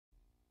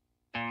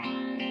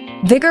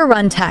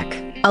Vigorun Tech,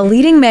 a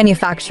leading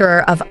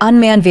manufacturer of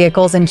unmanned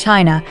vehicles in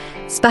China,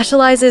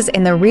 specializes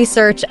in the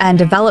research and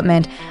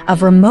development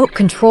of remote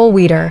control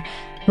weeder,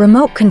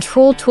 remote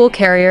control tool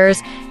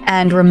carriers,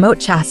 and remote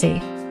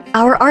chassis.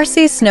 Our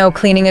RC snow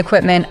cleaning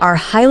equipment are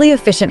highly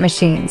efficient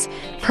machines,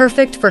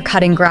 perfect for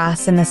cutting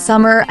grass in the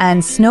summer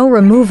and snow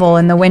removal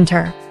in the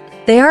winter.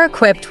 They are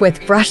equipped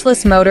with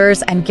brushless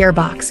motors and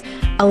gearbox,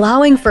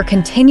 allowing for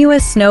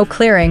continuous snow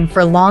clearing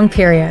for long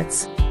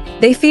periods.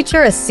 They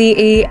feature a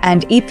CE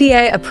and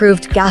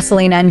EPA-approved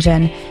gasoline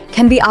engine,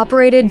 can be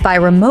operated by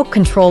remote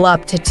control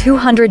up to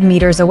 200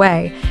 meters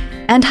away,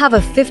 and have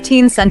a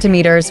 15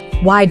 centimeters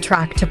wide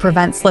track to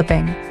prevent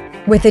slipping.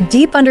 With a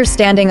deep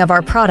understanding of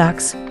our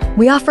products,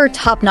 we offer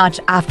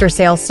top-notch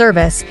after-sales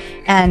service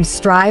and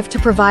strive to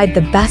provide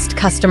the best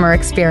customer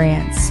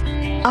experience.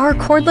 Our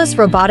cordless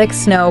robotic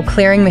snow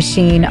clearing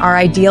machine are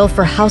ideal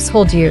for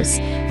household use,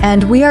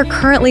 and we are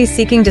currently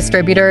seeking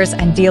distributors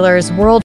and dealers worldwide